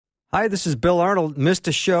Hi, this is Bill Arnold. Missed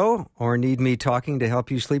a show or need me talking to help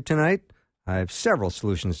you sleep tonight? I have several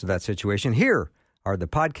solutions to that situation. Here are the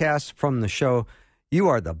podcasts from the show. You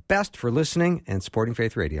are the best for listening and supporting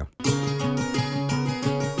Faith Radio.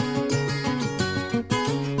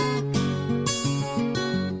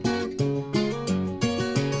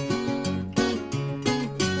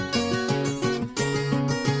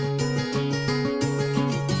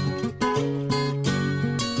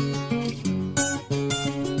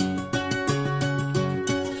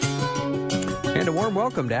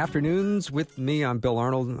 Welcome to Afternoons with me. I'm Bill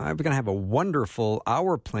Arnold. I'm going to have a wonderful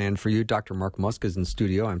hour planned for you. Dr. Mark Muska is in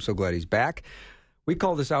studio. I'm so glad he's back. We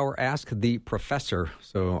call this hour Ask the Professor.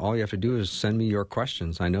 So all you have to do is send me your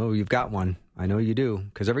questions. I know you've got one. I know you do.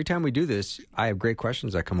 Because every time we do this, I have great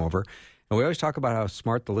questions that come over. And we always talk about how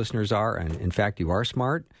smart the listeners are. And in fact, you are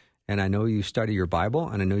smart. And I know you study your Bible.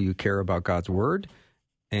 And I know you care about God's Word.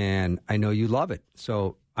 And I know you love it.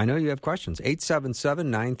 So I know you have questions.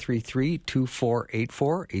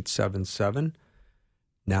 877-933-2484.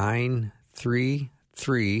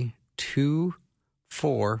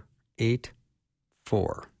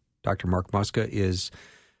 877-933-2484. Dr. Mark Muska has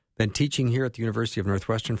been teaching here at the University of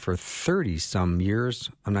Northwestern for 30-some years.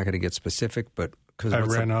 I'm not going to get specific, but... I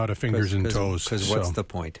ran out of fingers and toes. Because what's the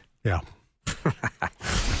point? Yeah.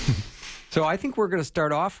 So I think we're going to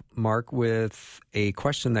start off, Mark, with a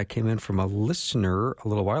question that came in from a listener a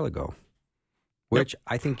little while ago, which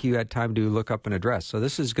I think you had time to look up and address. So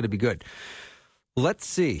this is going to be good. Let's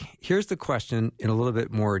see. Here's the question in a little bit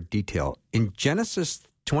more detail. In Genesis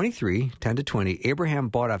 23, 10-20, Abraham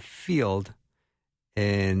bought a field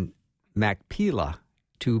in Machpelah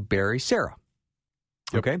to bury Sarah.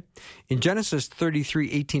 Okay. In Genesis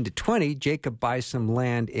 33, 18-20, Jacob buys some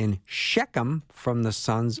land in Shechem from the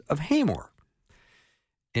sons of Hamor.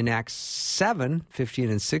 In Acts 7, 15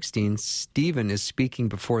 and 16, Stephen is speaking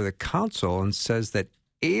before the council and says that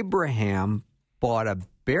Abraham bought a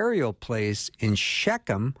burial place in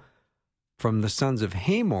Shechem from the sons of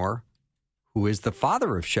Hamor, who is the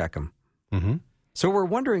father of Shechem. Mm-hmm. So we're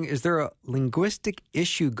wondering, is there a linguistic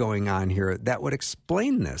issue going on here that would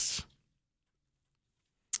explain this?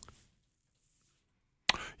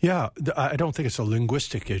 Yeah, I don't think it's a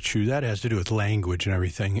linguistic issue. That has to do with language and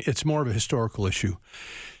everything. It's more of a historical issue.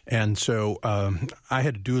 And so I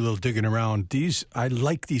had to do a little digging around. I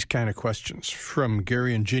like these kind of questions from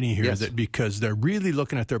Gary and Ginny here, yes, because they're really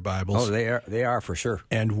looking at their Bibles. Oh, they are for sure.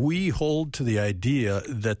 And we hold to the idea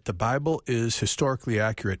that the Bible is historically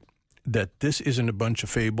accurate, that this isn't a bunch of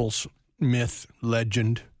fables, myth,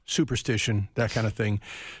 legend, superstition, that kind of thing.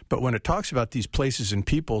 But when it talks about these places and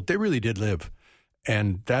people, they really did live.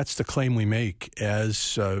 And that's the claim we make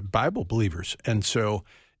as Bible believers. And so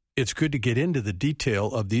it's good to get into the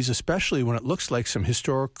detail of these, especially when it looks like some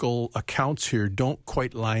historical accounts here don't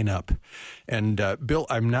quite line up. And, Bill,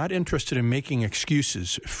 I'm not interested in making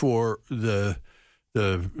excuses for the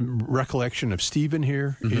recollection of Stephen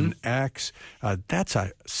here in Acts. That's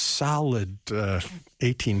a solid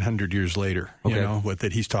 1,800 years later,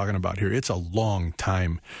 that he's talking about here. It's a long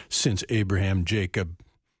time since Abraham, Jacob,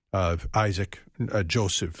 Isaac,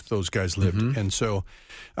 Joseph, those guys lived. Mm-hmm. And so,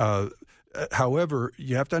 however,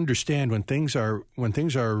 you have to understand when things are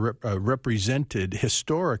represented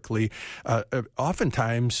historically,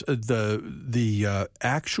 oftentimes the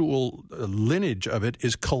actual lineage of it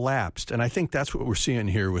is collapsed, and I think that's what we're seeing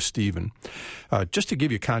here with Stephen. Just to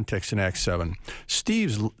give you context in Acts 7,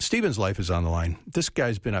 Stephen's life is on the line. This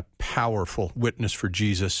guy's been a powerful witness for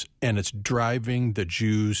Jesus, and it's driving the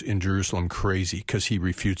Jews in Jerusalem crazy because he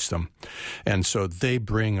refutes them, and so they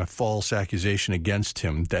bring a false accusation against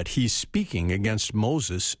him that he's speaking against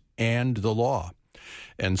Moses and the law.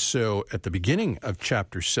 And so at the beginning of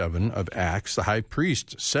chapter 7 of Acts, the high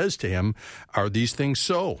priest says to him, "Are these things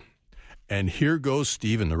so?" And here goes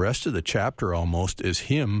Stephen. The rest of the chapter almost is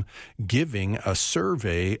him giving a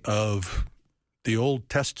survey of the Old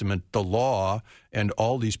Testament, the law, and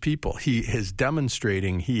all these people. He is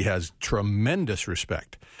demonstrating he has tremendous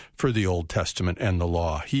respect for the Old Testament and the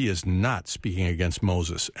law. He is not speaking against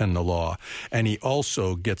Moses and the law. And he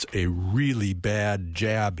also gets a really bad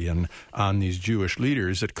jab in on these Jewish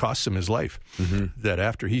leaders that costs him his life. Mm-hmm. That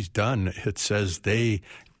after he's done, it says they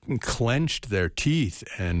clenched their teeth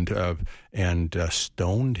and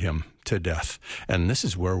stoned him to death. And this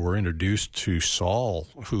is where we're introduced to Saul,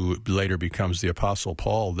 who later becomes the Apostle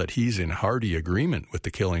Paul, that he's in hearty agreement with the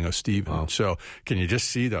killing of Stephen. Wow. So can you just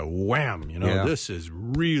see the wham? This is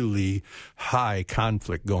really high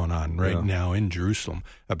conflict going on now in Jerusalem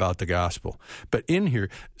about the gospel. But in here,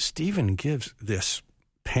 Stephen gives this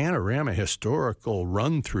panorama historical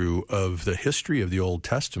run-through of the history of the Old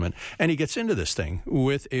Testament, and he gets into this thing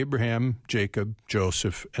with Abraham, Jacob,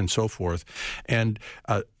 Joseph, and so forth. And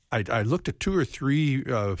I looked at 2 or 3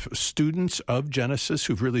 students of Genesis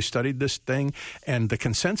who've really studied this thing, and the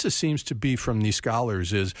consensus seems to be from these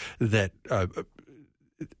scholars is that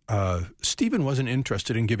Stephen wasn't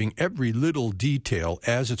interested in giving every little detail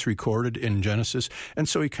as it's recorded in Genesis, and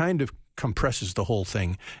so he kind of compresses the whole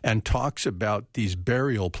thing and talks about these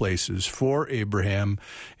burial places for Abraham,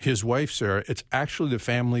 his wife Sarah. It's actually the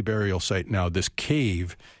family burial site now, this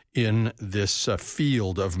cave in this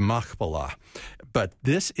field of Machpelah. But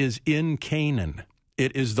this is in Canaan.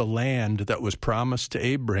 It is the land that was promised to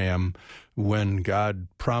Abraham when God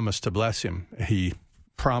promised to bless him. He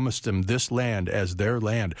promised them this land as their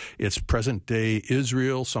land. It's present-day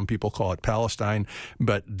Israel. Some people call it Palestine.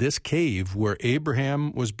 But this cave where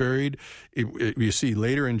Abraham was buried, you see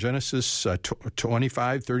later in Genesis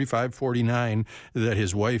 25, 35, 49, that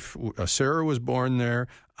his wife Sarah was born there.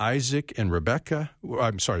 Isaac and Rebekah,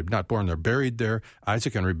 I'm sorry, not born there, buried there.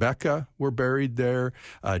 Isaac and Rebekah were buried there.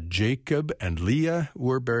 Jacob and Leah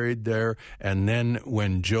were buried there. And then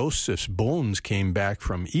when Joseph's bones came back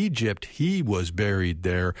from Egypt, he was buried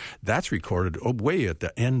there. That's recorded way at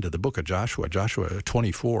the end of the book of Joshua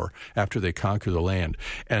 24, after they conquer the land.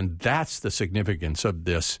 And that's the significance of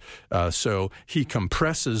this. So he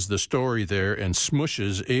compresses the story there and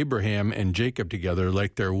smushes Abraham and Jacob together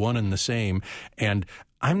like they're one and the same. And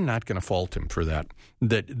I'm not going to fault him for that.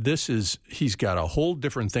 That he's got a whole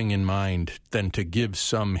different thing in mind than to give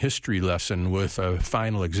some history lesson with a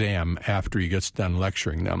final exam after he gets done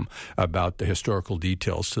lecturing them about the historical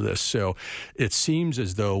details to this. So it seems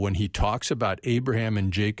as though when he talks about Abraham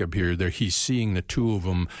and Jacob here, he's seeing the two of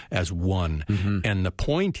them as one. Mm-hmm. And the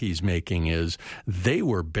point he's making is they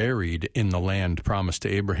were buried in the land promised to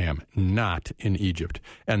Abraham, not in Egypt.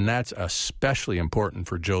 And that's especially important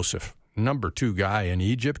for Joseph. Number 2 guy in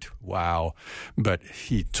Egypt, wow. But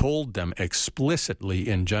he told them explicitly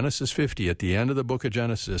in Genesis 50, at the end of the book of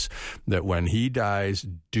Genesis, that when he dies,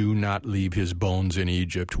 do not leave his bones in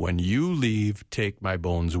Egypt. When you leave, take my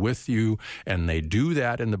bones with you. And they do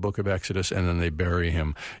that in the book of Exodus, and then they bury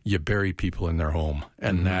him. You bury people in their home,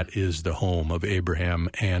 and mm-hmm. that is the home of Abraham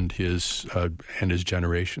and his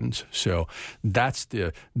generations. So that's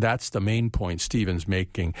the main point Stephen's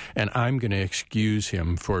making, and I'm going to excuse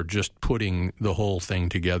him for just putting the whole thing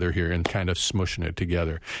together here and kind of smushing it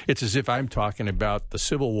together. It's as if I'm talking about the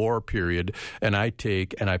Civil War period, and I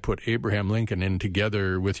put Abraham Lincoln in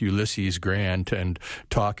together with Ulysses Grant and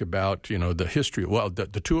talk about, the history. Well, the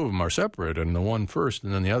two of them are separate, and the one first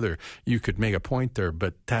and then the other. You could make a point there,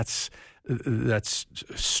 but that's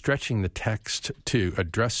stretching the text to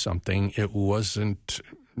address something it wasn't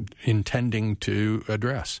intending to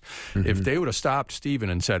address. Mm-hmm. If they would have stopped Stephen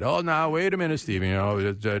and said, "Oh, now wait a minute, Stephen.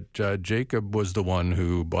 Jacob was the one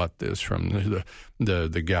who bought this from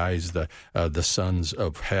the guys, the sons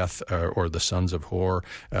of Heth or the sons of Hor,"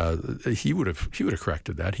 he would have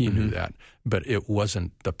corrected that. He mm-hmm. knew that, but it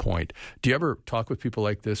wasn't the point. Do you ever talk with people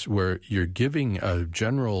like this where you're giving a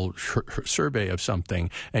general survey of something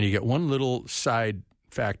and you get one little side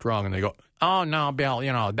fact wrong, and they go, "Oh, no, Bill,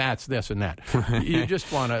 that's this and that." You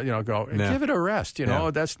just want to, go, give it a rest.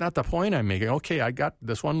 That's not the point I'm making. Okay, I got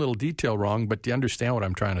this one little detail wrong, but do you understand what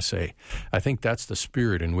I'm trying to say? I think that's the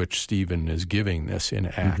spirit in which Stephen is giving this in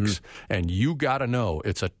Acts. Mm-hmm. And you got to know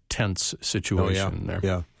it's a tense situation there.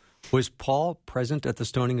 Yeah. Was Paul present at the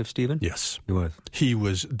stoning of Stephen? Yes. He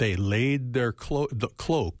was. They laid their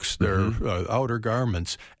cloaks, their mm-hmm. Outer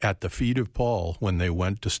garments, at the feet of Paul when they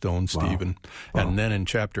went to stone Stephen. Wow. And then in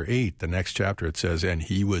chapter 8, the next chapter, it says, and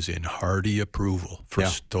he was in hearty approval for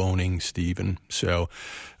stoning Stephen. So,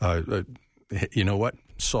 you know what?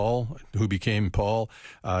 Saul, who became Paul,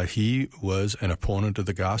 he was an opponent of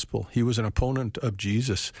the gospel. He was an opponent of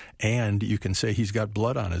Jesus. And you can say he's got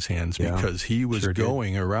blood on his hands because he was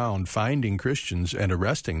going around finding Christians and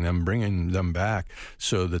arresting them, bringing them back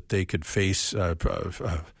so that they could face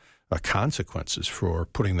consequences for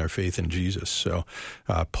putting their faith in Jesus. So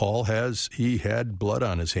Paul had blood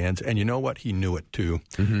on his hands, and you know what? He knew it too.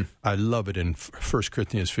 Mm-hmm. I love it in 1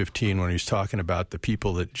 Corinthians 15 when he's talking about the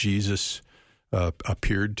people that Jesus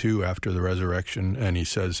appeared to after the resurrection, and he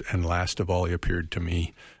says, and last of all, he appeared to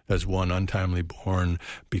me as one untimely born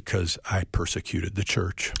because I persecuted the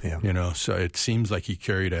church. Yeah. So it seems like he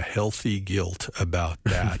carried a healthy guilt about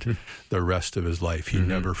that the rest of his life. He mm-hmm.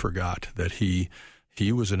 never forgot that he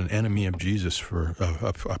was an enemy of Jesus for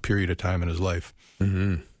a period of time in his life.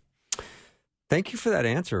 Mm-hmm. Thank you for that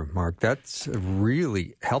answer, Mark. That's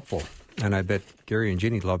really helpful. And I bet Gary and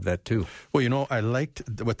Ginny loved that too. Well, I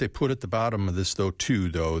liked what they put at the bottom of this, though.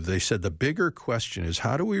 They said the bigger question is,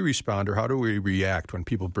 how do we respond or how do we react when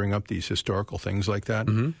people bring up these historical things like that?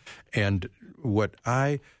 Mm-hmm. And what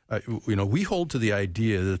we hold to the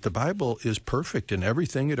idea that the Bible is perfect in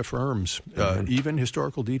everything it affirms, even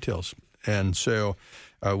historical details. And so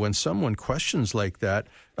when someone questions like that,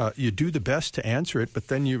 you do the best to answer it, but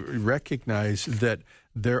then you recognize that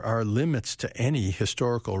there are limits to any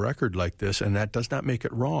historical record like this, and that does not make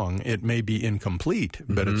it wrong. It may be incomplete,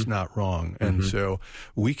 but it's not wrong. And so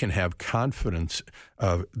we can have confidence,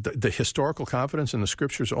 the historical confidence in the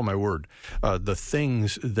Scriptures, oh my word, the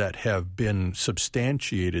things that have been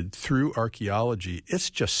substantiated through archaeology, it's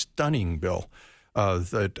just stunning, Bill.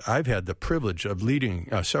 That I've had the privilege of leading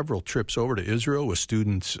several trips over to Israel with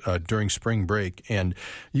students during spring break, and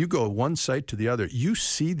you go one site to the other, you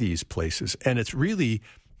see these places, and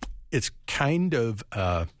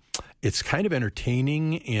it's kind of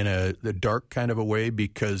entertaining in a dark kind of a way,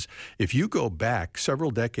 because if you go back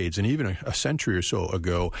several decades and even a century or so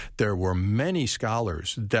ago, there were many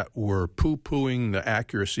scholars that were poo-pooing the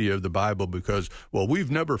accuracy of the Bible because, well, we've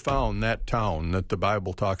never found that town that the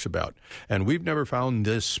Bible talks about, and we've never found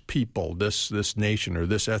this people, this nation or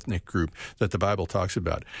this ethnic group that the Bible talks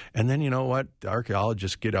about. And then you know what? The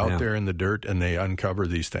archaeologists get out there in the dirt and they uncover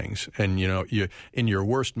these things. And, you in your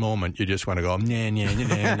worst moment, you just want to go, nah, nah,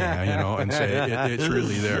 nah, nah, and say it's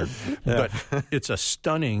really there. But it's a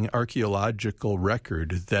stunning archaeological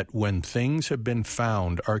record that when things have been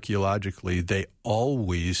found archaeologically, they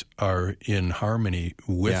always are in harmony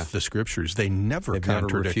with the Scriptures. They've never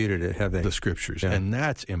refuted it, have they? The Scriptures, and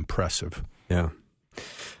that's impressive. Yeah.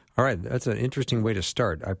 All right, that's an interesting way to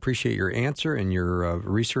start. I appreciate your answer and your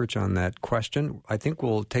research on that question. I think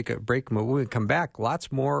we'll take a break. When we come back,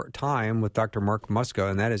 lots more time with Dr. Mark Muska,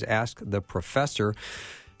 and that is Ask the Professor.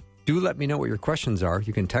 Do let me know what your questions are.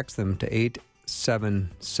 You can text them to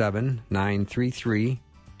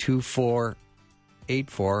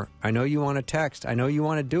 877-933-2484. I know you want to text. I know you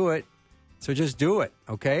want to do it. So just do it,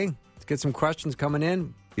 okay? Let's get some questions coming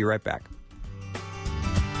in. Be right back.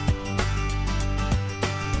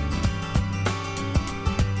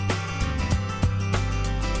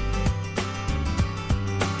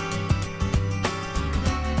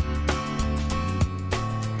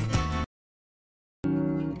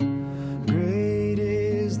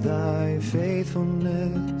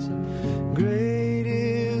 Faithfulness, great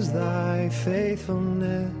is thy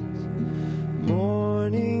faithfulness.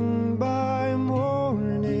 Morning by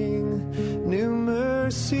morning, new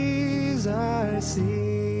mercies I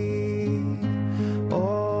see.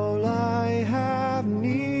 All I have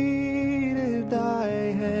needed,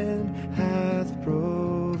 thy hand hath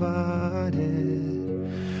provided.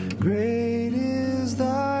 Great is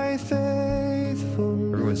thy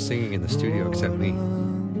faithfulness. Everyone's singing in the studio except me.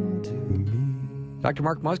 Dr.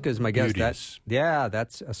 Mark Muska is my guest. Beauties.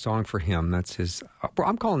 That's a song for him. That's his.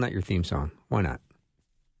 I'm calling that your theme song. Why not?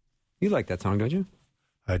 You like that song, don't you?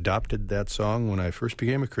 I adopted that song when I first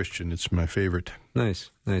became a Christian. It's my favorite.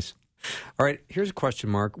 Nice. All right, here's a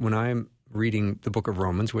question, Mark. When I'm reading the book of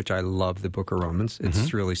Romans, which I love the book of Romans,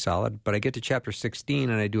 it's really solid, but I get to chapter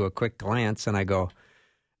 16 and I do a quick glance and I go,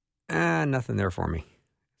 nothing there for me.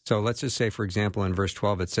 So let's just say, for example, in verse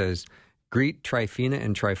 12 it says, greet Tryphena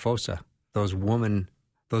and Tryphosa, those women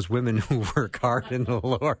who work hard in the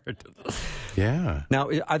Lord. Yeah. Now,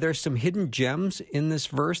 are there some hidden gems in this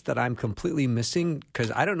verse that I'm completely missing? Because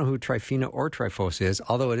I don't know who Tryphena or Tryphosa is,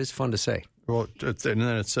 although it is fun to say. Well, and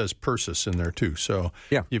then it says Persis in there, too. So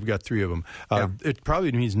you've got three of them. It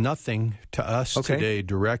probably means nothing to us today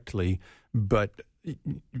directly, but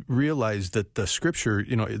realize that the Scripture,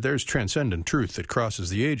 there's transcendent truth that crosses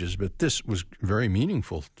the ages, but this was very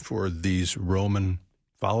meaningful for these Roman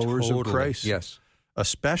followers of Christ. Yes.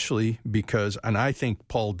 Especially because, and I think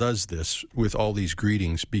Paul does this with all these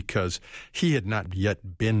greetings, because he had not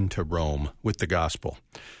yet been to Rome with the gospel.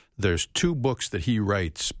 There's two books that he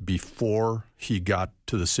writes before he got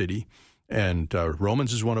to the city, and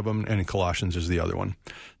Romans is one of them, and Colossians is the other one,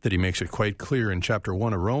 that he makes it quite clear in chapter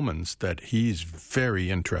 1 of Romans that he's very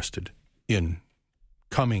interested in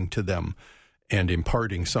coming to them and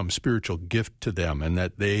imparting some spiritual gift to them, and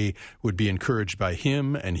that they would be encouraged by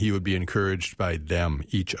him and he would be encouraged by them,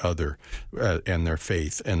 each other, and their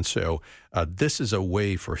faith. And so this is a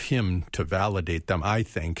way for him to validate them, I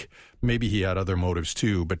think. Maybe he had other motives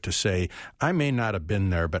too, but to say, I may not have been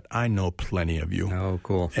there, but I know plenty of you. Oh,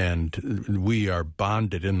 cool. And we are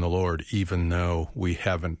bonded in the Lord, even though we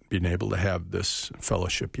haven't been able to have this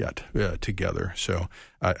fellowship yet together. So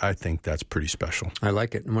I think that's pretty special. I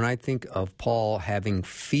like it. And when I think of Paul having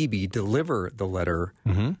Phoebe deliver the letter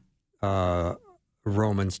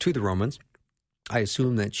Romans, to the Romans. I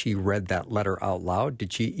assume that she read that letter out loud.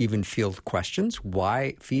 Did she even field questions?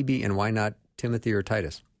 Why Phoebe and why not Timothy or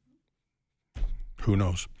Titus? Who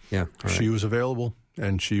knows? Yeah. She was available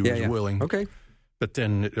and she was willing. Okay. But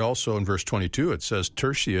then also in verse 22, it says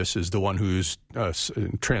Tertius is the one who's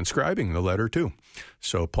transcribing the letter too.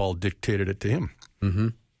 So Paul dictated it to him. Mm-hmm.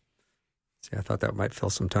 See, I thought that might fill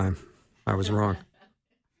some time. I was wrong.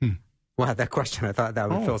 Well, that question, I thought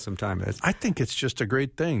that would fill some time. I think it's just a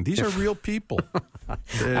great thing. These are real people.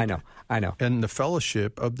 I know. And the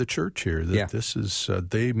fellowship of the church here, this is,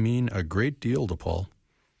 they mean a great deal to Paul.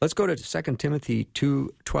 Let's go to 2 Timothy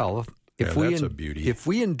 2:12. That's a beauty. If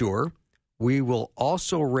we endure, we will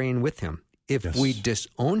also reign with him. If we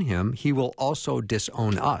disown him, he will also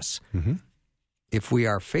disown us. Mm-hmm. If we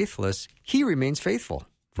are faithless, he remains faithful,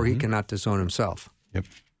 for he cannot disown himself. Yep.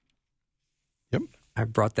 I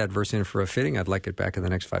brought that verse in for a fitting. I'd like it back in the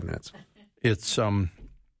next 5 minutes. It's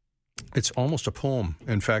almost a poem.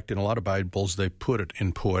 In fact, in a lot of Bibles, they put it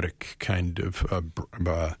in poetic kind of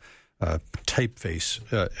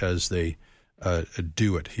typeface as they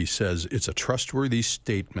do it. He says, it's a trustworthy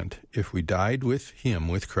statement. If we died with him,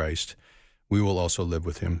 with Christ, we will also live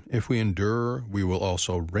with him. If we endure, we will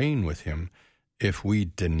also reign with him. If we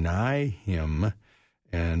deny him,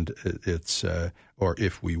 and it's, or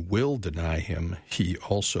if we will deny him, he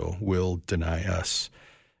also will deny us.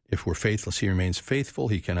 If we're faithless, he remains faithful.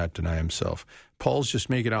 He cannot deny himself. Paul's just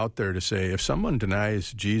making it out there to say, if someone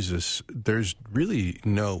denies Jesus, there's really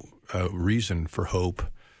no reason for hope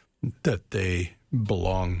that they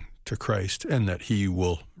belong to Christ and that he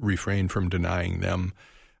will refrain from denying them.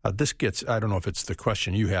 This gets, I don't know if it's the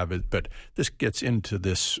question you have, but this gets into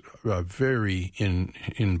this very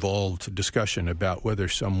involved discussion about whether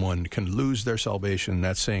someone can lose their salvation,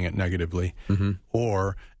 that's saying it negatively,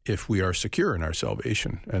 or if we are secure in our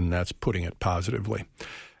salvation, and that's putting it positively.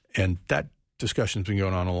 And that discussion's been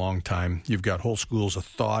going on a long time. You've got whole schools of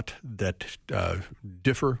thought that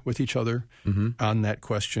differ with each other on that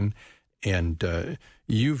question. And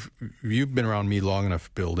you've been around me long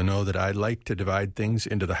enough, Bill, to know that I like to divide things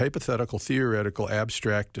into the hypothetical, theoretical,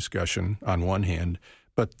 abstract discussion on one hand,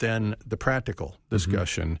 but then the practical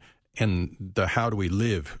discussion and the how do we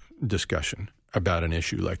live discussion about an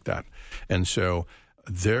issue like that. And so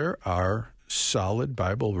there are solid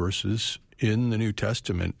Bible verses in the New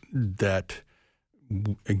Testament that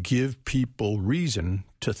give people reason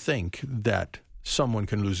to think that someone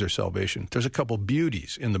can lose their salvation. There's a couple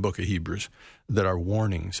beauties in the book of Hebrews that are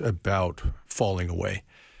warnings about falling away.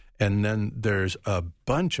 And then there's a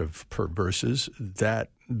bunch of verses that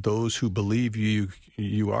those who believe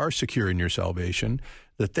you are secure in your salvation,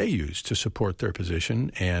 that they use to support their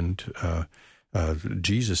position. And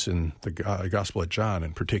Jesus in the Gospel of John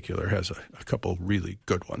in particular has a couple really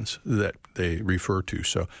good ones that they refer to.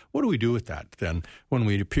 So what do we do with that then when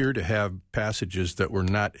we appear to have passages that we're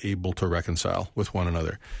not able to reconcile with one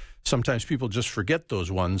another? Sometimes people just forget those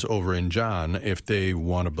ones over in John if they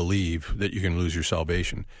want to believe that you can lose your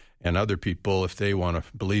salvation. And other people, if they want to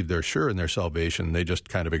believe they're sure in their salvation, they just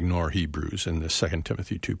kind of ignore Hebrews in the 2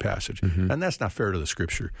 Timothy 2 passage. And that's not fair to the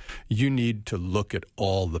Scripture. You need to look at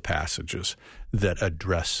all the passages that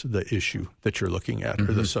address the issue that you're looking at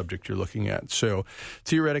or the subject you're looking at. So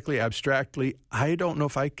theoretically, abstractly, I don't know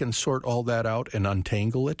if I can sort all that out and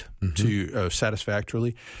untangle it to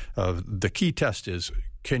satisfactorily. The key test is,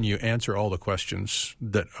 can you answer all the questions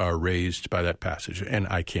that are raised by that passage? And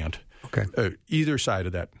I can't. Okay. Either side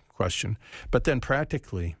of that question. But then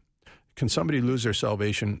practically, can somebody lose their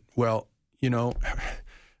salvation? Well, you know,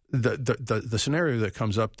 the scenario that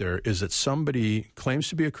comes up there is that somebody claims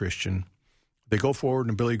to be a Christian. They go forward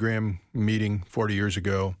in a Billy Graham meeting 40 years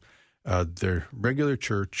ago. They're regular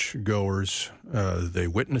church goers. They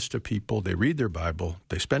witness to people. They read their Bible.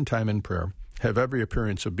 They spend time in prayer, have every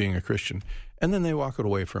appearance of being a Christian, and then they walk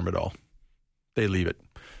away from it all. They leave it.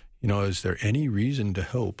 You know, is there any reason to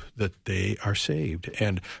hope that they are saved?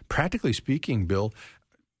 And practically speaking, Bill,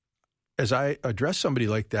 as I address somebody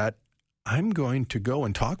like that, I'm going to go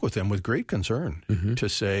and talk with them with great concern to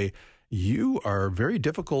say, you are very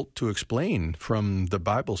difficult to explain from the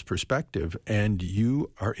Bible's perspective, and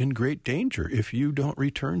you are in great danger if you don't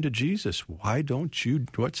return to Jesus. Why don't you?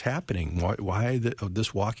 What's happening? Why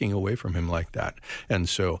this walking away from him like that? And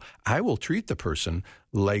so I will treat the person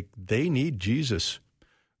like they need Jesus.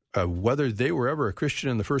 Whether they were ever a Christian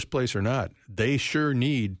in the first place or not, they sure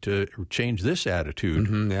need to change this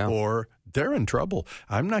attitude or they're in trouble.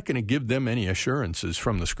 I'm not going to give them any assurances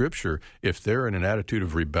from the Scripture if they're in an attitude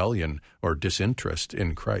of rebellion or disinterest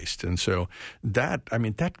in Christ. And so that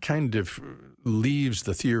kind of leaves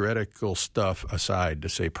the theoretical stuff aside to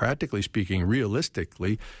say, practically speaking,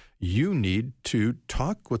 realistically, you need to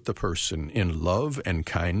talk with the person in love and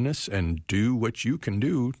kindness and do what you can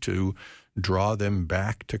do to draw them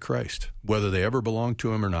back to Christ, whether they ever belong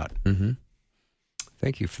to him or not. Mm-hmm.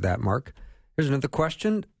 Thank you for that, Mark. Here's another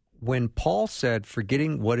question. When Paul said,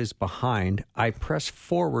 forgetting what is behind, I press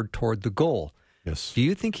forward toward the goal. Yes. Do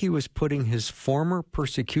you think he was putting his former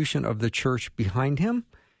persecution of the church behind him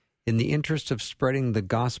in the interest of spreading the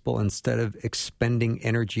gospel instead of expending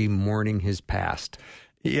energy mourning his past?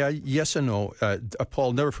 Yeah, yes and no.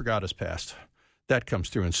 Paul never forgot his past. That comes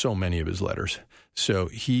through in so many of his letters. So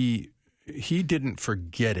he didn't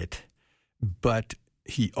forget it, but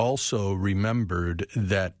he also remembered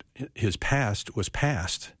that his past was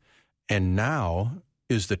past, and now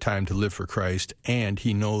is the time to live for Christ, and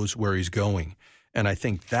he knows where he's going. And I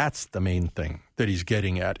think that's the main thing that he's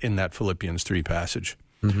getting at in that Philippians 3 passage.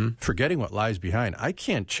 Mm-hmm. Forgetting what lies behind. I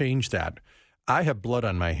can't change that. I have blood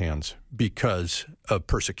on my hands because of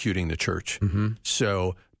persecuting the church. Mm-hmm.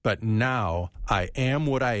 So, but now I am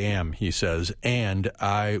what I am, he says, and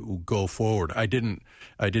I go forward. I didn't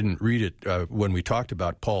read it when we talked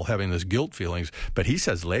about Paul having this guilt feelings, but he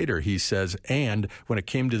says later, he says, and when it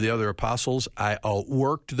came to the other apostles, I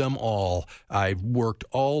outworked them all. I worked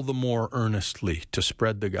all the more earnestly to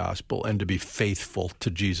spread the gospel and to be faithful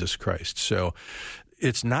to Jesus Christ. So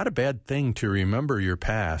it's not a bad thing to remember your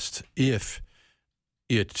past if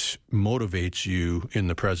it motivates you in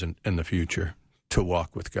the present and the future to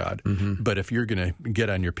walk with God. Mm-hmm. But if you're going to get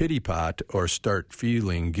on your pity pot or start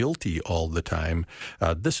feeling guilty all the time,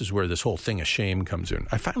 this is where this whole thing of shame comes in.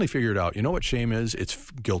 I finally figured out, you know what shame is?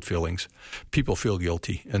 It's guilt feelings. People feel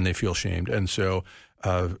guilty and they feel shamed. And so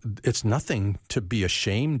it's nothing to be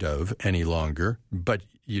ashamed of any longer, but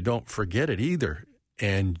you don't forget it either.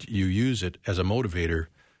 And you use it as a motivator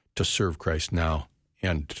to serve Christ now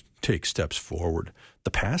and take steps forward.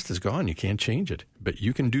 The past is gone. You can't change it, but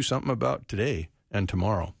you can do something about today and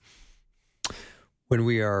tomorrow. When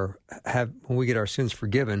we get our sins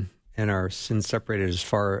forgiven and our sins separated as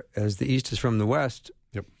far as the east is from the west,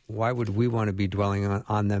 yep. Why would we want to be dwelling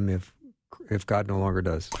on them if God no longer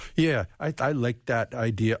does? Yeah, I like that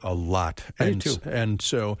idea a lot. I do too. And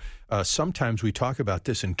so sometimes we talk about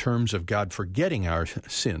this in terms of God forgetting our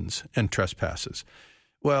sins and trespasses.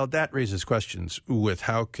 Well, that raises questions with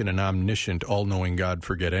how can an omniscient, all-knowing God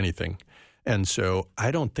forget anything? And so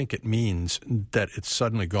I don't think it means that it's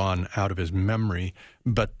suddenly gone out of his memory,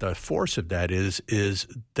 but the force of that is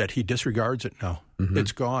that he disregards it now. Mm-hmm.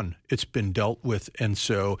 It's gone. It's been dealt with, and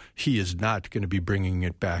so he is not going to be bringing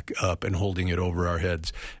it back up and holding it over our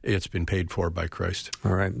heads. It's been paid for by Christ.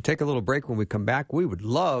 All right. Take a little break. When we come back, we would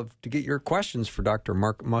love to get your questions for Dr.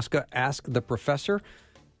 Mark Muska. Ask the Professor,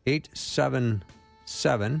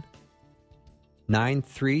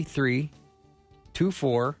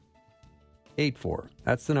 877-933-2484.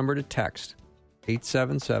 That's the number to text,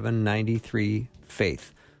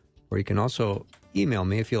 877-93-FAITH. Or you can also email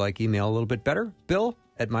me if you like email a little bit better,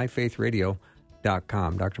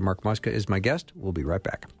 bill@myfaithradio.com. Dr. Mark Muska is my guest. We'll be right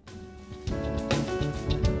back.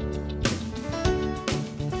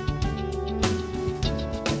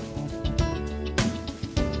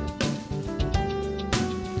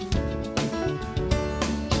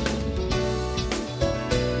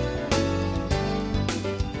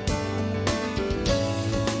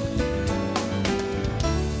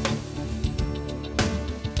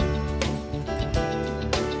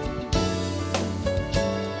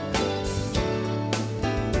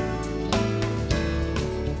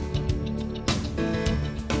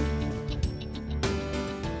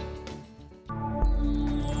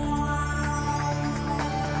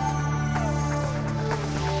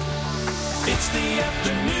 It's the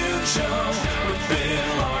afternoon show with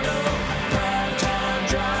Bill Arno. Prime time,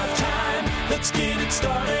 drive time. Let's get it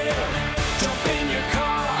started. Jump in your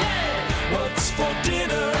car. Yeah. What's for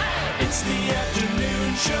dinner? Hey. It's the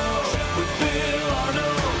afternoon show with Bill Arno.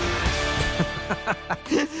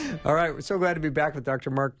 All right, we're so glad to be back with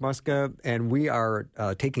Dr. Mark Muska, and we are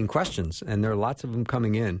taking questions, and there are lots of them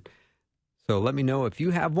coming in. So let me know if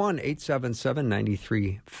you have one,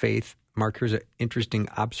 877-93-FAITH. Mark, here's an interesting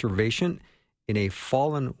observation. In a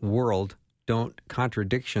fallen world, don't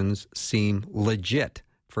contradictions seem legit?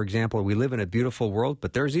 For example, we live in a beautiful world,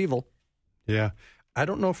 but there's evil. Yeah. I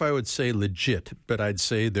don't know if I would say legit, but I'd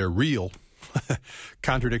say they're real.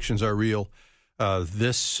 Contradictions are real. I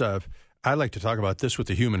like to talk about this with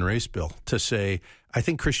the human race, Bill, to say I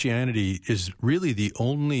think Christianity is really the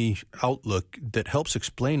only outlook that helps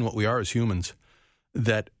explain what we are as humans,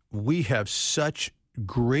 that we have such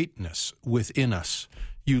greatness within us.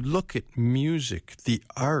 You look at music, the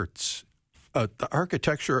arts, the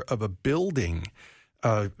architecture of a building,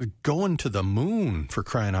 going to the moon, for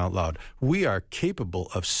crying out loud. We are capable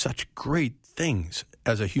of such great things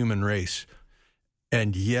as a human race,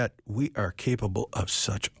 and yet we are capable of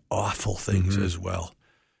such awful things as well.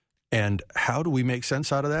 And how do we make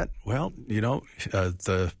sense out of that? Well,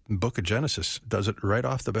 the book of Genesis does it right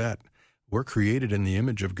off the bat. We're created in the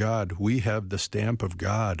image of God. We have the stamp of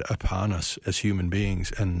God upon us as human beings,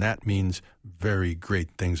 and that means very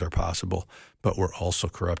great things are possible, but we're also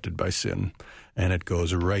corrupted by sin, and it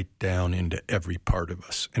goes right down into every part of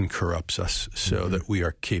us and corrupts us so that we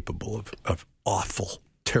are capable of awful,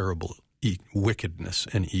 terrible wickedness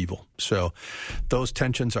and evil. So those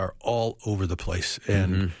tensions are all over the place,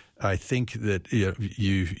 and I think that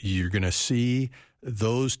you're going to see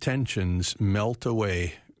those tensions melt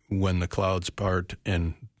away when the clouds part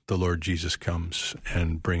and the Lord Jesus comes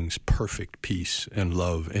and brings perfect peace and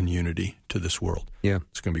love and unity to this world. Yeah.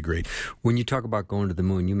 It's going to be great. When you talk about going to the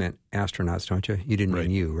moon, you meant astronauts, don't you? You didn't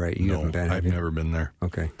mean you, right? You haven't been, I've never been there.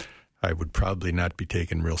 Okay. I would probably not be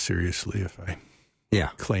taken real seriously if I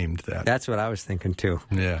claimed that. That's what I was thinking, too.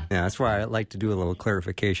 Yeah. Yeah, that's why I like to do a little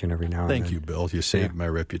clarification every now and then. Thank you, Bill. You saved my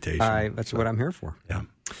reputation. That's what I'm here for. Yeah.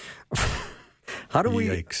 How do we...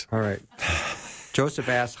 Yikes. All right. Joseph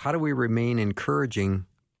asks, how do we remain encouraging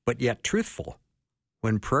but yet truthful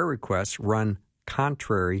when prayer requests run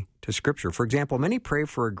contrary to Scripture? For example, many pray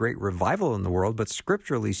for a great revival in the world, but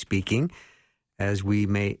scripturally speaking, as we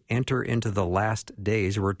may enter into the last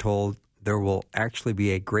days, we're told there will actually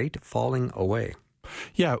be a great falling away.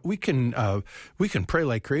 Yeah, we can pray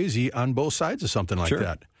like crazy on both sides of something like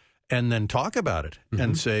that, and then talk about it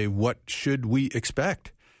and say, what should we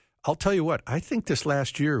expect? I'll tell you what, I think this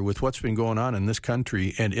last year with what's been going on in this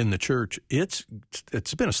country and in the church, it's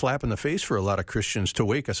been a slap in the face for a lot of Christians to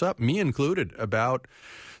wake us up, me included, about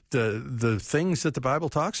the things that the Bible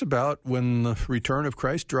talks about when the return of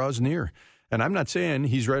Christ draws near. And I'm not saying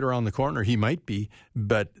he's right around the corner. He might be,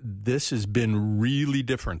 but this has been really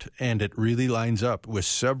different, and it really lines up with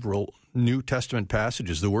several New Testament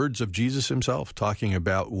passages, the words of Jesus himself talking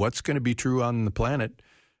about what's going to be true on the planet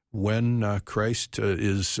when Christ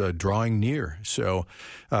is drawing near. So,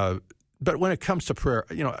 but when it comes to prayer,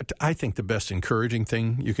 I think the best encouraging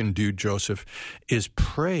thing you can do, Joseph, is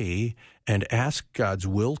pray and ask God's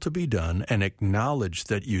will to be done and acknowledge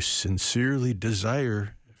that you sincerely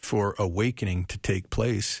desire for awakening to take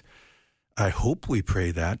place. I hope we pray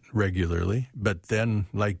that regularly, but then,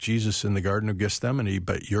 like Jesus in the Garden of Gethsemane,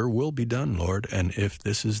 but your will be done, Lord. And if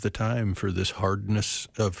this is the time for this hardness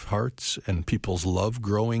of hearts and people's love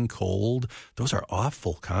growing cold, those are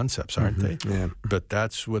awful concepts, aren't they? Yeah. But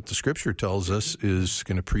that's what the Scripture tells us is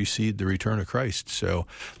going to precede the return of Christ. So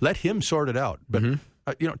let him sort it out. But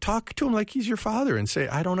talk to him like he's your father and say,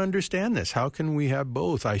 I don't understand this. How can we have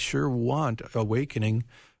both? I sure want awakening.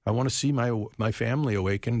 I want to see my family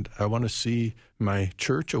awakened. I want to see my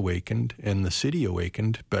church awakened and the city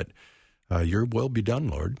awakened. But your will be done,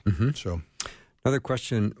 Lord. So, another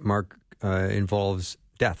question, Mark, involves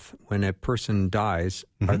death. When a person dies,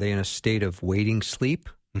 are they in a state of waiting sleep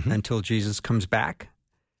until Jesus comes back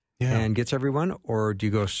and gets everyone, or do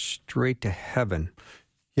you go straight to heaven?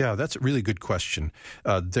 Yeah, that's a really good question.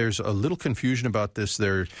 There's a little confusion about this.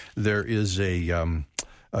 There is a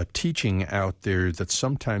teaching out there that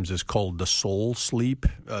sometimes is called the soul sleep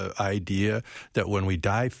idea, that when we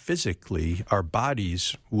die physically, our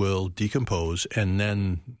bodies will decompose, and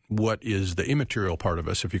then what is the immaterial part of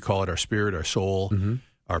us, if you call it our spirit, our soul,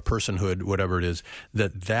 our personhood, whatever it is,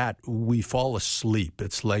 that we fall asleep.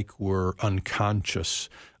 It's like we're unconscious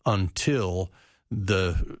until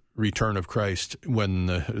the return of Christ, when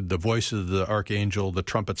the voice of the archangel, the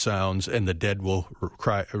trumpet sounds, and the dead will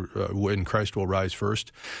cry, when Christ will rise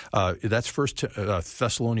first. That's First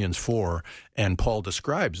Thessalonians 4, and Paul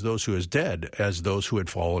describes those who is dead as those who had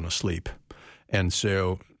fallen asleep. And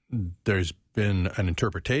so there's been an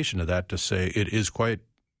interpretation of that to say it is quite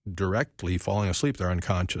directly falling asleep. They're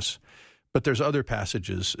unconscious. But there's other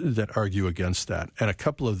passages that argue against that, and a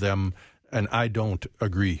couple of them. And I don't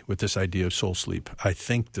agree with this idea of soul sleep. I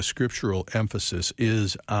think the scriptural emphasis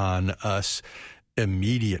is on us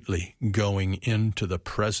immediately going into the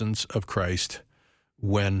presence of Christ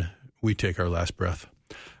when we take our last breath.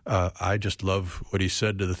 I just love what he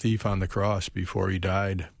said to the thief on the cross before he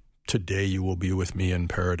died. Today you will be with me in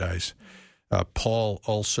paradise. Paul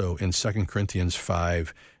also in 2 Corinthians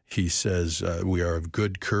 5, he says, we are of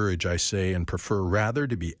good courage, I say, and prefer rather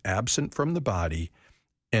to be absent from the body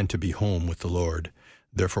and to be home with the Lord.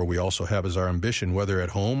 Therefore we also have as our ambition, whether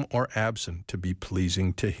at home or absent, to be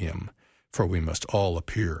pleasing to him. for we must all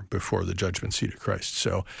appear before the judgment seat of Christ.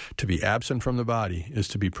 So to be absent from the body is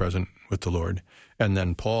to be present with the Lord. And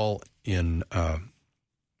then Paul, in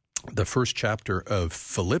the first chapter of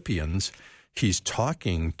Philippians, he's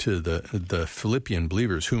talking to the Philippian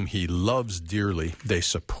believers whom he loves dearly. They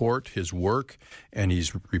support his work, and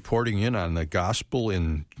he's reporting in on the gospel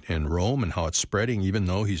in Rome and how it's spreading, even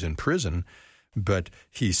though he's in prison. But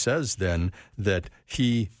he says then that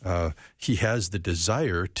he has the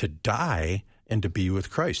desire to die and to be with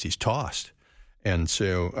Christ. He's tossed. And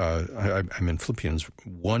so I'm in Philippians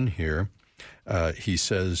 1 here. He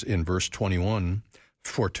says in verse 21,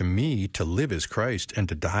 "For to me to live is Christ, and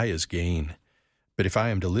to die is gain. But if I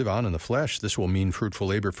am to live on in the flesh, this will mean fruitful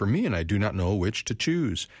labor for me, and I do not know which to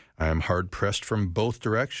choose. I am hard-pressed from both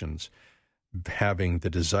directions, having the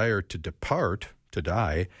desire to depart, to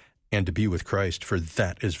die, and to be with Christ, for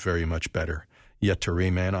that is very much better. Yet to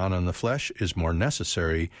remain on in the flesh is more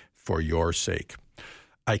necessary for your sake."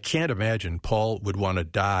 I can't imagine Paul would want to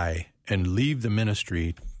die and leave the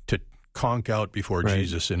ministry to conk out before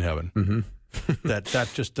Jesus in heaven. Mm-hmm. that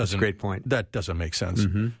just doesn't. That's a great point. That doesn't make sense.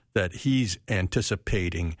 Mm-hmm. That he's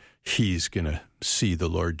anticipating he's going to see the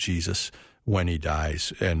Lord Jesus when he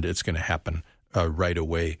dies, and it's going to happen right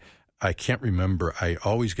away. I can't remember. I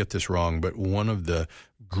always get this wrong, but one of the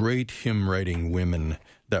great hymn-writing women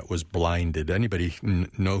that was blinded. Anybody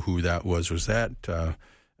know who that was? Was that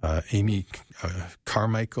Amy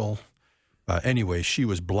Carmichael? Anyway, she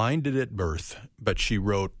was blinded at birth, but she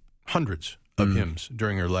wrote hundreds of hymns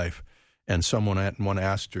during her life. And someone once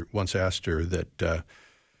asked her that,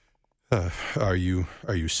 are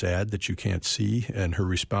you sad that you can't see? And her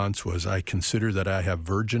response was, "I consider that I have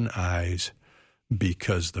virgin eyes,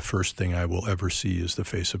 because the first thing I will ever see is the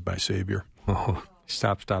face of my Savior." Oh,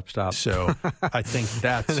 stop. So I think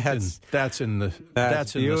that's in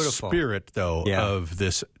the spirit, though, of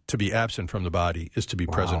this. To be absent from the body is to be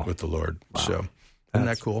present with the Lord. Wow. So isn't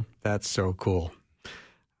that cool? That's so cool.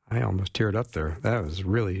 I almost teared up there. That was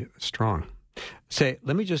really strong.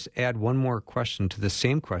 Let me just add one more question to the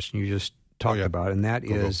same question you just talked about, and that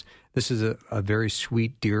is, this is a very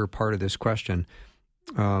sweet, dear part of this question.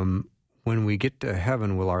 When we get to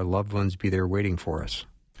heaven, will our loved ones be there waiting for us?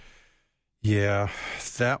 Yeah,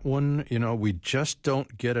 that one, we just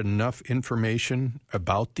don't get enough information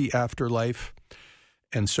about the afterlife.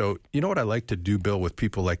 And so, what I like to do, Bill, with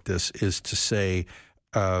people like this is to say,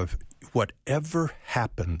 whatever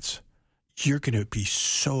happens, you're going to be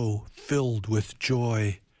so filled with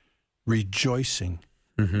joy, rejoicing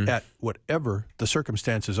at whatever the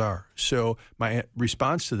circumstances are. So my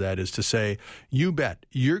response to that is to say, you bet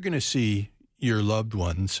you're going to see your loved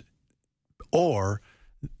ones, or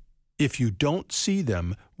if you don't see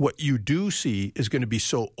them, what you do see is going to be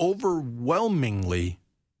so overwhelmingly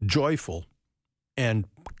joyful and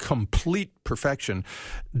complete perfection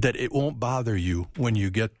that it won't bother you when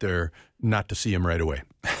you get there not to see him right away.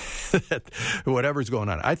 Whatever's going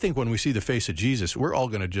on. I think when we see the face of Jesus, we're all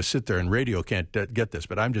going to just sit there, and radio can't get this,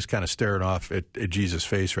 but I'm just kind of staring off at Jesus'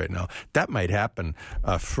 face right now. That might happen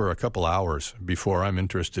for a couple hours before I'm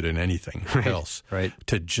interested in anything else. Right.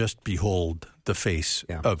 To just behold the face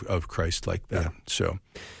of Christ like that. Yeah.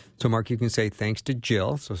 So, Mark, you can say thanks to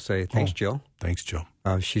Jill. So say thanks, Jill. Thanks, Jill.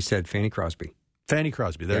 She said Fanny Crosby. Fanny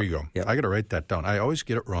Crosby. There you go. Yep. I got to write that down. I always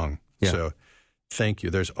get it wrong. Yeah. So thank you.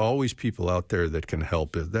 There's always people out there that can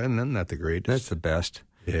help. Isn't that the greatest? That's the best.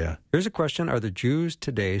 Yeah. Here's a question. Are the Jews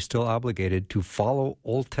today still obligated to follow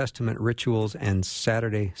Old Testament rituals and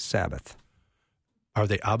Saturday Sabbath? Are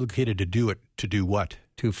they obligated to do it? To do what?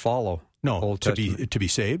 To follow Old Testament. To be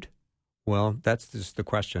saved? Well, that's just the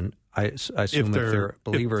question. I assume if they're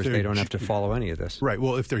believers, they don't have to follow any of this. Right.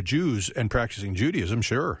 Well, if they're Jews and practicing Judaism,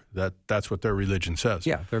 sure. That's what their religion says.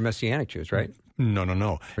 Yeah, they're Messianic Jews, right?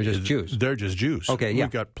 No. They're just Jews. They're just Jews. Okay, yeah.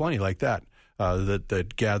 We've got plenty like that,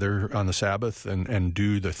 that gather on the Sabbath and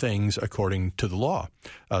do the things according to the law.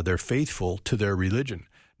 They're faithful to their religion.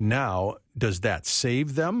 Now, does that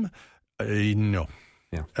save them? No.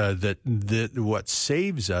 Yeah. What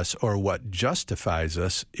saves us, or what justifies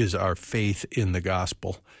us, is our faith in the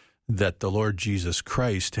gospel, that the Lord Jesus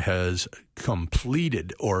Christ has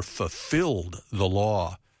completed or fulfilled the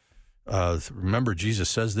law. Remember, Jesus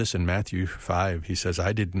says this in Matthew 5. He says,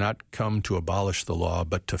 "I did not come to abolish the law,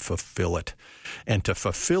 but to fulfill it." And to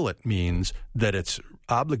fulfill it means that its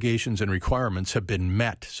obligations and requirements have been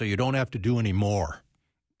met, so you don't have to do any more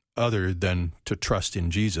other than to trust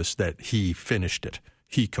in Jesus that he finished it.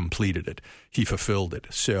 He completed it. He fulfilled it.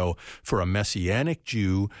 So for a Messianic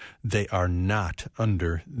Jew, they are not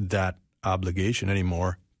under that obligation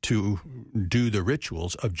anymore to do the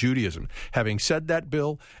rituals of Judaism. Having said that,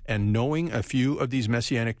 Bill, and knowing a few of these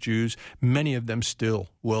Messianic Jews, many of them still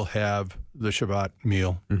will have the Shabbat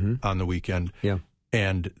meal on the weekend. Yeah.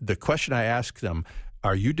 And the question I ask them,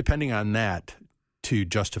 are you depending on that to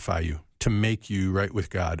justify you, to make you right with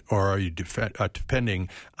God, or are you depending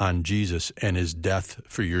on Jesus and his death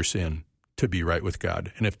for your sin to be right with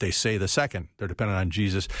God? And if they say the second, they're dependent on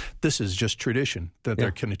Jesus, this is just tradition that they're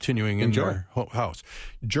continuing in their house.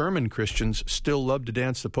 German Christians still love to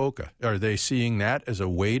dance the polka. Are they seeing that as a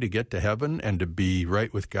way to get to heaven and to be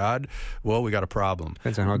right with God? Well, we got a problem.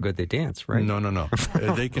 Depends on how good they dance, right? No.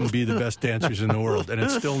 They can be the best dancers in the world, and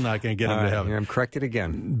it's still not going to get them to heaven. I'm corrected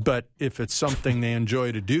again. But if it's something they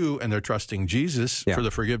enjoy to do and they're trusting Jesus for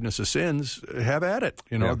the forgiveness of sins, have at it.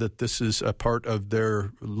 You know, that this is a part of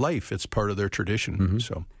their life. It's part of their tradition.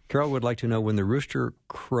 So Carol would like to know, when the rooster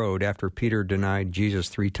crowed after Peter denied Jesus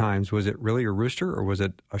 3 times, was it really a rooster or was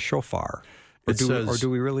it a shofar? Or do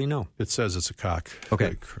we really know? It says it's a cock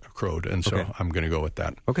that crowed, and so I'm going to go with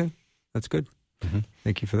that. Okay, that's good.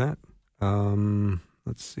 Thank you for that.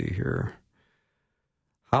 Let's see here.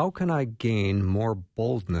 How can I gain more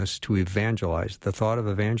boldness to evangelize? The thought of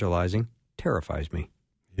evangelizing terrifies me.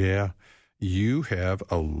 Yeah, you have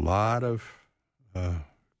a lot of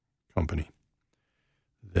company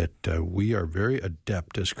that we are very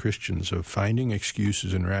adept as Christians of finding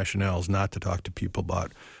excuses and rationales not to talk to people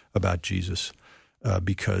about Jesus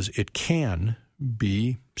because it can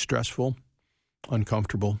be stressful,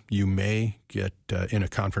 uncomfortable. You may get in a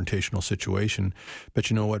confrontational situation, but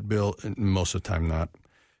you know what, Bill? Most of the time not.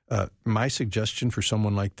 My suggestion for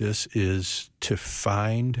someone like this is to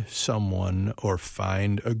find someone or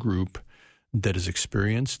find a group that is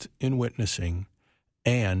experienced in witnessing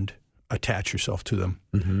and attach yourself to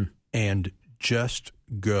them and just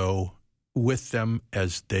go with them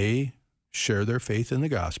as they share their faith in the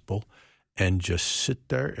gospel and just sit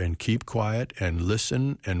there and keep quiet and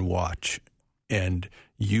listen and watch, and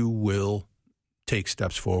you will take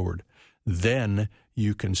steps forward. Then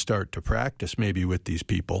you can start to practice maybe with these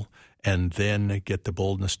people and then get the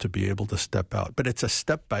boldness to be able to step out. But it's a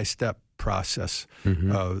step-by-step process.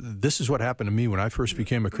 This is what happened to me when I first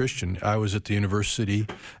became a Christian. I was at the university,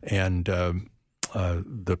 and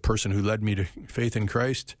the person who led me to faith in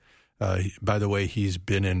Christ, by the way, he's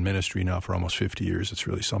been in ministry now for almost 50 years. It's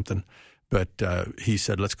really something. But he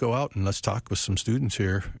said, let's go out and let's talk with some students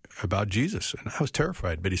here about Jesus. And I was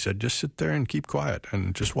terrified, but he said, just sit there and keep quiet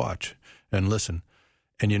and just watch and listen.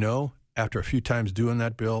 And you know, after a few times doing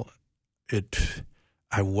that, Bill,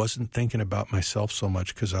 I wasn't thinking about myself so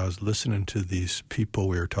much because I was listening to these people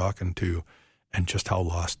we were talking to and just how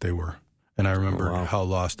lost they were. And I remembered how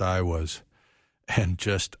lost I was. And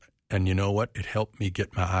you know what? It helped me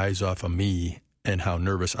get my eyes off of me and how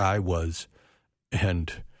nervous I was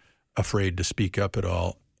and afraid to speak up at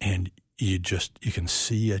all. And you can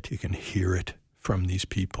see it, you can hear it from these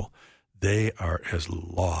people. They are as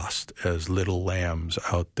lost as little lambs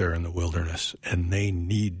out there in the wilderness, and they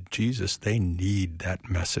need Jesus. They need that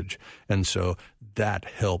message. And so that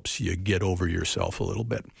helps you get over yourself a little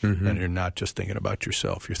bit. And you're not just thinking about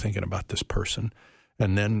yourself. You're thinking about this person.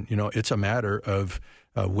 And then, you know, it's a matter of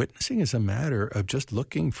witnessing is a matter of just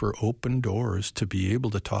looking for open doors to be able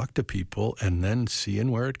to talk to people and then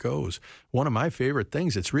seeing where it goes. One of my favorite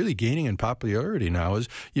things that's really gaining in popularity now is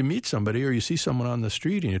you meet somebody or you see someone on the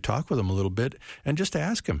street and you talk with them a little bit and just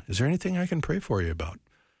ask them, is there anything I can pray for you about?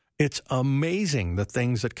 It's amazing the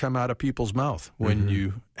things that come out of people's mouth when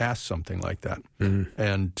you ask something like that.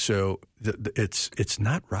 And so it's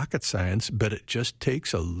not rocket science, but it just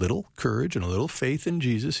takes a little courage and a little faith in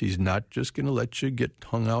Jesus. He's not just going to let you get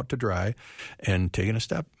hung out to dry, and taking a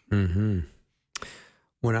step. When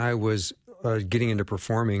I was getting into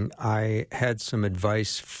performing, I had some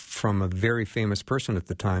advice from a very famous person at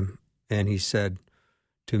the time, and he said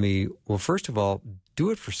to me, well, first of all,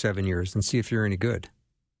 do it for 7 years and see if you're any good.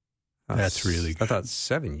 That's really good. I thought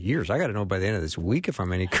 7 years. I got to know by the end of this week if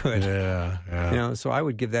I'm any good. Yeah. You know, so I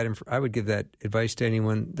would give that advice to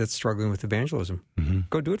anyone that's struggling with evangelism.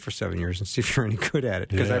 Go do it for 7 years and see if you're any good at it.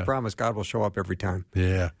 Because I promise God will show up every time.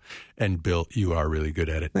 Yeah. And Bill, you are really good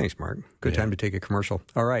at it. Thanks, Mark. Good time to take a commercial.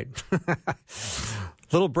 All right.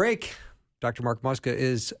 Little break. Dr. Mark Muska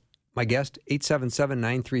is my guest.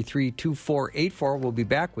 877-933-2484. We'll be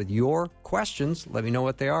back with your questions. Let me know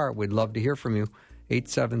what they are. We'd love to hear from you.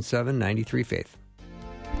 877-93-FAITH.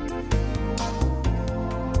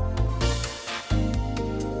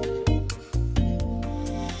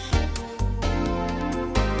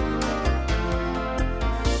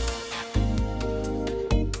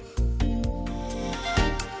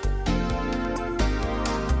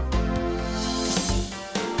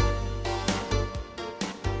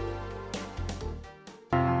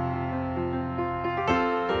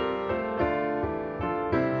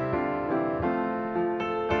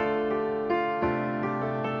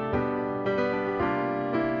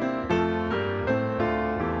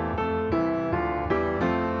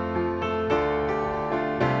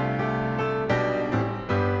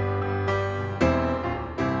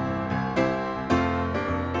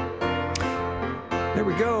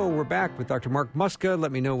 Show. We're back with Dr. Mark Muska.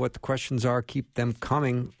 Let me know what the questions are. Keep them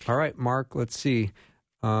coming. All right, Mark, let's see.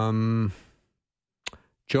 Job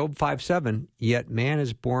 5:7, yet man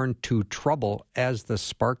is born to trouble as the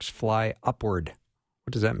sparks fly upward.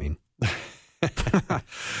 What does that mean?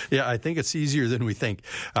 Yeah, I think it's easier than we think.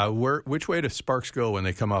 Which way do sparks go when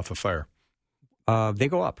they come off a fire? They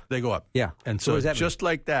go up. They go up. Yeah. And What so does that just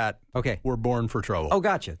like that, Okay. we're born for trouble. Oh,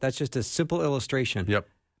 gotcha. That's just a simple illustration. Yep.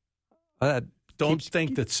 Don't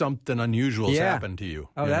think that something unusual has happened to you.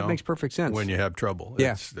 Oh, that makes perfect sense. When you have trouble.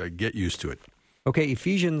 Yeah. Get used to it. Okay,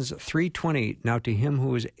 Ephesians 3:20. Now to him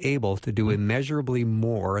who is able to do immeasurably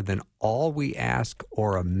more than all we ask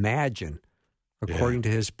or imagine, according to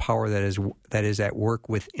his power that is at work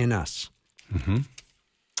within us. Mm-hmm.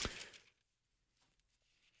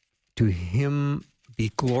 To him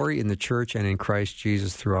be glory in the church and in Christ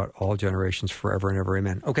Jesus throughout all generations, forever and ever.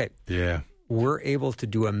 Amen. Okay. Yeah. We're able to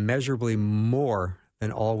do immeasurably more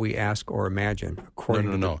than all we ask or imagine.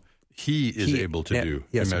 According No. He is able to do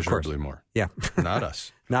immeasurably more. Yeah. Not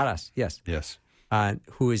us. Not us, yes. Yes.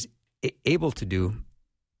 Who is able to do.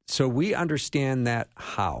 So we understand that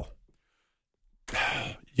how?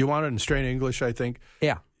 You want it in straight English, I think?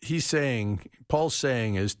 Yeah. Paul's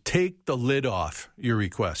saying is take the lid off your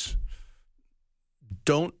requests.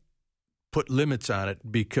 Don't put limits on it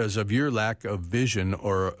because of your lack of vision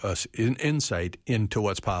or insight into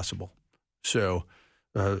what's possible. So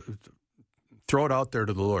throw it out there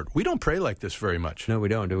to the Lord. We don't pray like this very much. No, we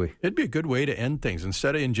don't, do we? It'd be a good way to end things.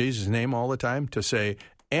 Instead of in Jesus' name all the time, to say,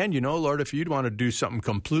 and Lord, if you'd want to do something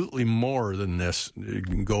completely more than this, you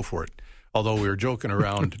can go for it. Although we were joking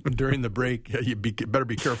around during the break, you better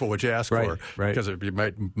be careful what you ask for, because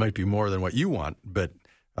it might be more than what you want. But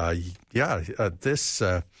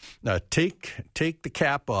take the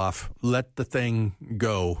cap off, let the thing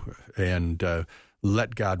go, and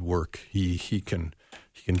let God work. He can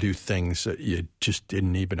do things that you just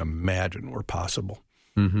didn't even imagine were possible.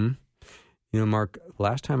 Mm-hmm. Mark,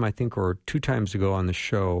 last time I think, or 2 times ago on the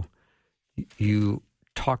show, you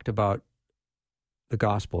talked about the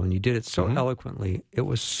gospel, and you did it so eloquently. It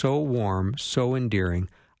was so warm, so endearing.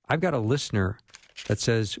 I've got a listener that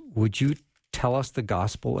says, would you tell us the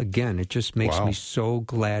gospel again? It just makes me so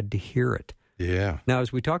glad to hear it. Yeah. Now,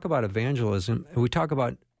 as we talk about evangelism, and we talk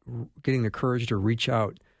about getting the courage to reach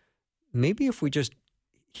out, maybe if we just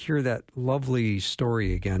hear that lovely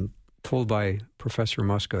story again, told by Professor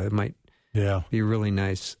Muska, it might be really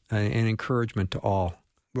nice, an encouragement to all.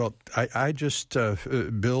 Well, I just,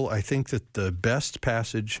 Bill, I think that the best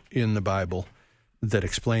passage in the Bible that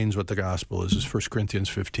explains what the gospel is 1 Corinthians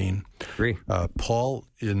 15. Agree. Paul,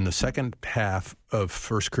 in the second half of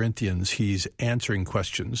 1 Corinthians, he's answering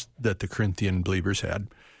questions that the Corinthian believers had.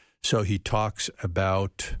 So he talks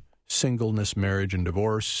about singleness, marriage, and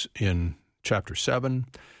divorce in chapter 7.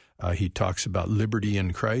 He talks about liberty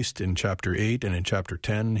in Christ in chapter 8, and in chapter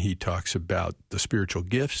 10, he talks about the spiritual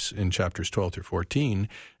gifts in chapters 12 through 14.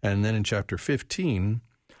 And then in chapter 15,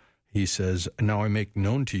 he says, now I make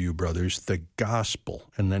known to you, brothers, the gospel.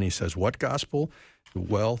 And then he says, what gospel?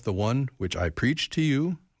 Well, the one which I preached to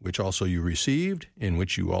you, which also you received, in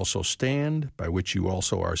which you also stand, by which you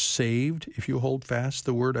also are saved, if you hold fast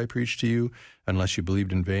the word I preached to you, unless you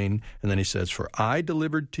believed in vain. And then he says, for I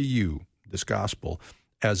delivered to you this gospel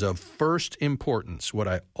as of first importance, what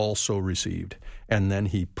I also received. And then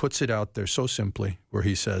he puts it out there so simply, where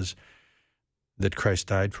he says that Christ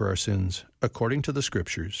died for our sins according to the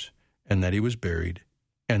Scriptures, and that he was buried,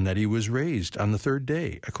 and that he was raised on the 3rd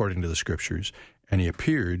day according to the Scriptures. And he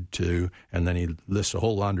appeared to, and then he lists a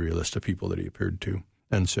whole laundry list of people that he appeared to.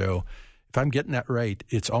 And so if I'm getting that right,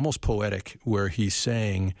 it's almost poetic, where he's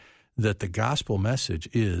saying that the gospel message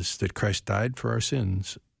is that Christ died for our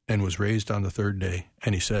sins and was raised on the 3rd day.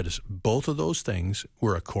 And he says both of those things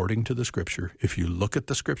were according to the Scripture. If you look at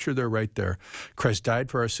the Scripture, they're right there. Christ died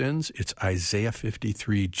for our sins. It's Isaiah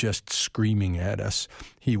 53 just screaming at us.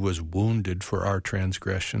 He was wounded for our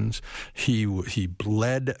transgressions. He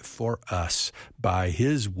bled for us. By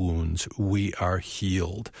his wounds we are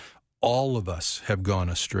healed. All of us have gone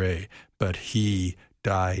astray, but he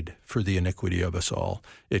died for the iniquity of us all.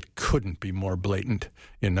 It couldn't be more blatant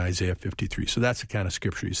in Isaiah 53. So that's the kind of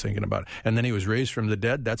scripture he's thinking about. And then he was raised from the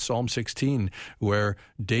dead. That's Psalm 16, where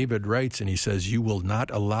David writes, and he says, you will not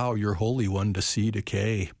allow your Holy One to see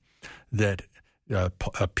decay. That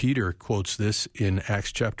Peter quotes this in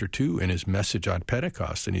Acts chapter 2 in his message on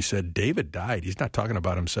Pentecost, and he said, David died. He's not talking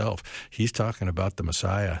about himself. He's talking about the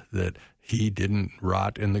Messiah, that he didn't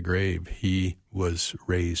rot in the grave. He was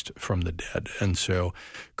raised from the dead. And so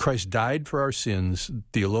Christ died for our sins.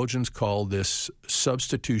 Theologians call this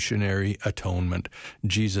substitutionary atonement.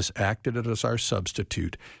 Jesus acted as our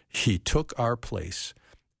substitute. He took our place.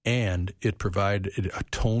 And it provided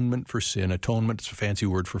atonement for sin. Atonement is a fancy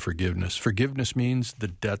word for forgiveness. Forgiveness means the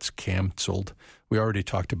debt's canceled. We already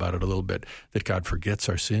talked about it a little bit, that God forgets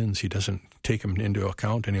our sins. He doesn't take them into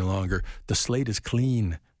account any longer. The slate is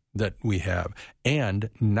clean that we have. And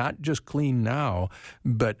not just clean now,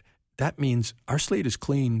 but that means our slate is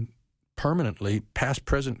clean permanently, past,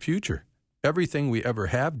 present, future. Everything we ever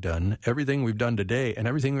have done, everything we've done today, and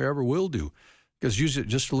everything we ever will do. Because use it,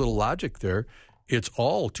 just a little logic there. It's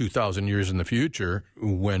all 2,000 years in the future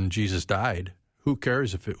when Jesus died. Who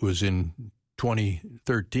cares if it was in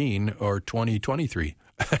 2013 or 2023?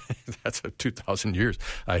 That's 2,000 years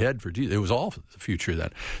ahead for Jesus. It was all the future then.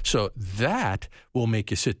 So that will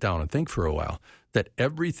make you sit down and think for a while, that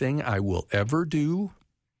everything I will ever do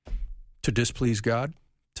to displease God,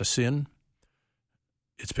 to sin,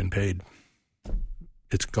 it's been paid.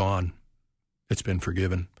 It's gone. It's been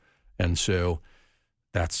forgiven. And so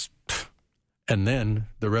that's... And then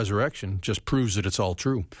the resurrection just proves that it's all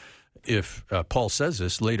true. If Paul says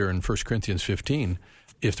this later in 1 Corinthians 15,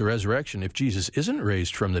 if the resurrection, if Jesus isn't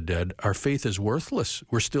raised from the dead, our faith is worthless.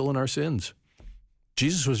 We're still in our sins.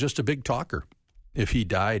 Jesus was just a big talker if he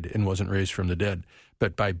died and wasn't raised from the dead.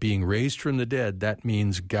 But by being raised from the dead, that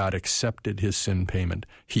means God accepted his sin payment.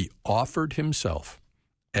 He offered himself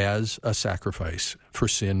as a sacrifice for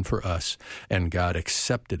sin for us, and God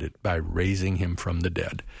accepted it by raising him from the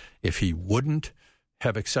dead. If he wouldn't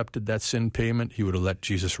have accepted that sin payment, he would have let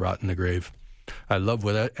Jesus rot in the grave. I love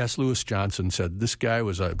what S. Lewis Johnson said. This guy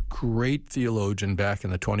was a great theologian back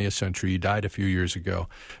in the 20th century. He died a few years ago,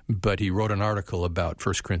 but he wrote an article about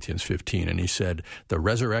 1 Corinthians 15, and he said, the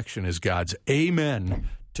resurrection is God's amen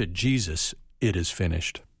to Jesus, it is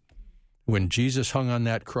finished. When Jesus hung on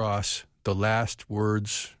that cross, the last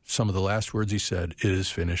words, some of the last words he said, it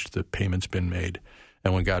is finished, the payment's been made.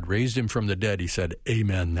 And when God raised him from the dead, he said,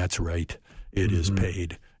 amen, that's right. It is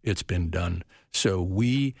paid. It's been done. So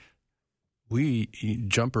we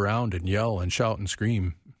jump around and yell and shout and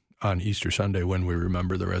scream on Easter Sunday when we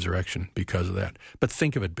remember the resurrection because of that. But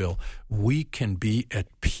think of it, Bill. We can be at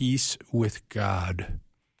peace with God.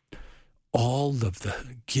 All of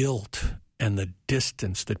the guilt and the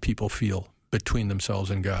distance that people feel between themselves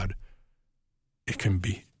and God, it can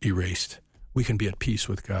be erased. We can be at peace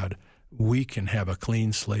with God. We can have a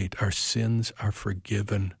clean slate. Our sins are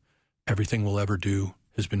forgiven. Everything we'll ever do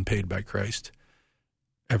has been paid by Christ.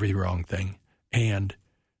 Every wrong thing. And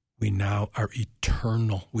we now are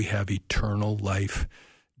eternal. We have eternal life.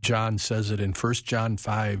 John says it in 1 John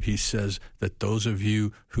 5. He says that those of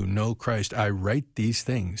you who know Christ, I write these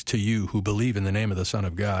things to you who believe in the name of the Son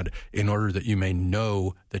of God in order that you may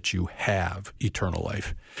know that you have eternal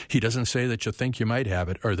life. He doesn't say that you think you might have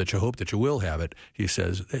it or that you hope that you will have it. He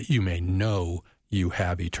says that you may know you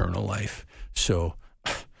have eternal life. So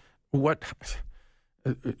what's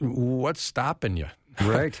stopping you?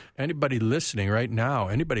 Right. Anybody listening right now,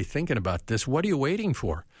 anybody thinking about this, what are you waiting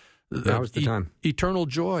for? Now's the time. Eternal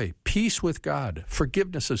joy, peace with God,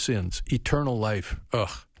 forgiveness of sins, eternal life.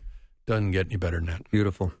 Doesn't get any better than that.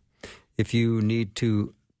 Beautiful. If you need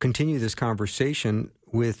to continue this conversation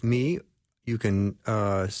with me, you can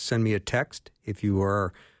send me a text. If you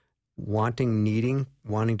are wanting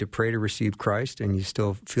to pray to receive Christ and you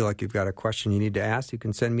still feel like you've got a question you need to ask, you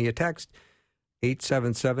can send me a text,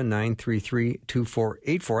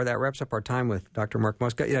 877-933-2484. That wraps up our time with Dr. Mark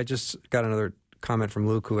Muska. Yeah, I just got another comment from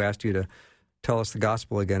Luke, who asked you to tell us the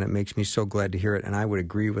gospel again. It makes me so glad to hear it, and I would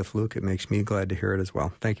agree with Luke. It makes me glad to hear it as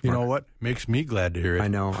well. Thank you, Mark. You know what? Makes me glad to hear it. I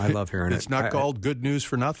know. I love hearing it. It's not called good news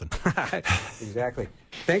for nothing. Exactly.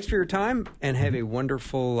 Thanks for your time, and have a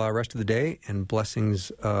wonderful rest of the day, and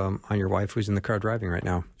blessings on your wife who's in the car driving right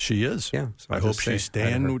now. She is. Yeah. So I hope she's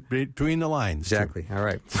staying between the lines. Exactly. All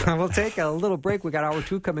right. So we'll take a little break. We got hour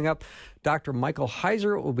 2 coming up. Dr. Michael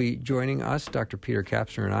Heiser will be joining us. Dr. Peter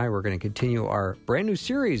Kapsner and I, we're going to continue our brand new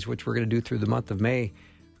series, which we're going to do through the month of May,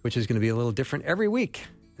 which is going to be a little different every week.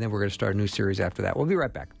 And then we're going to start a new series after that. We'll be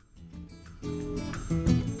right back.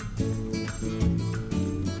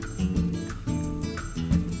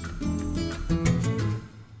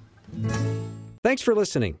 Thanks for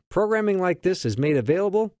listening. Programming like this is made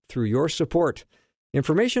available through your support.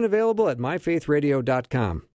 Information available at myfaithradio.com.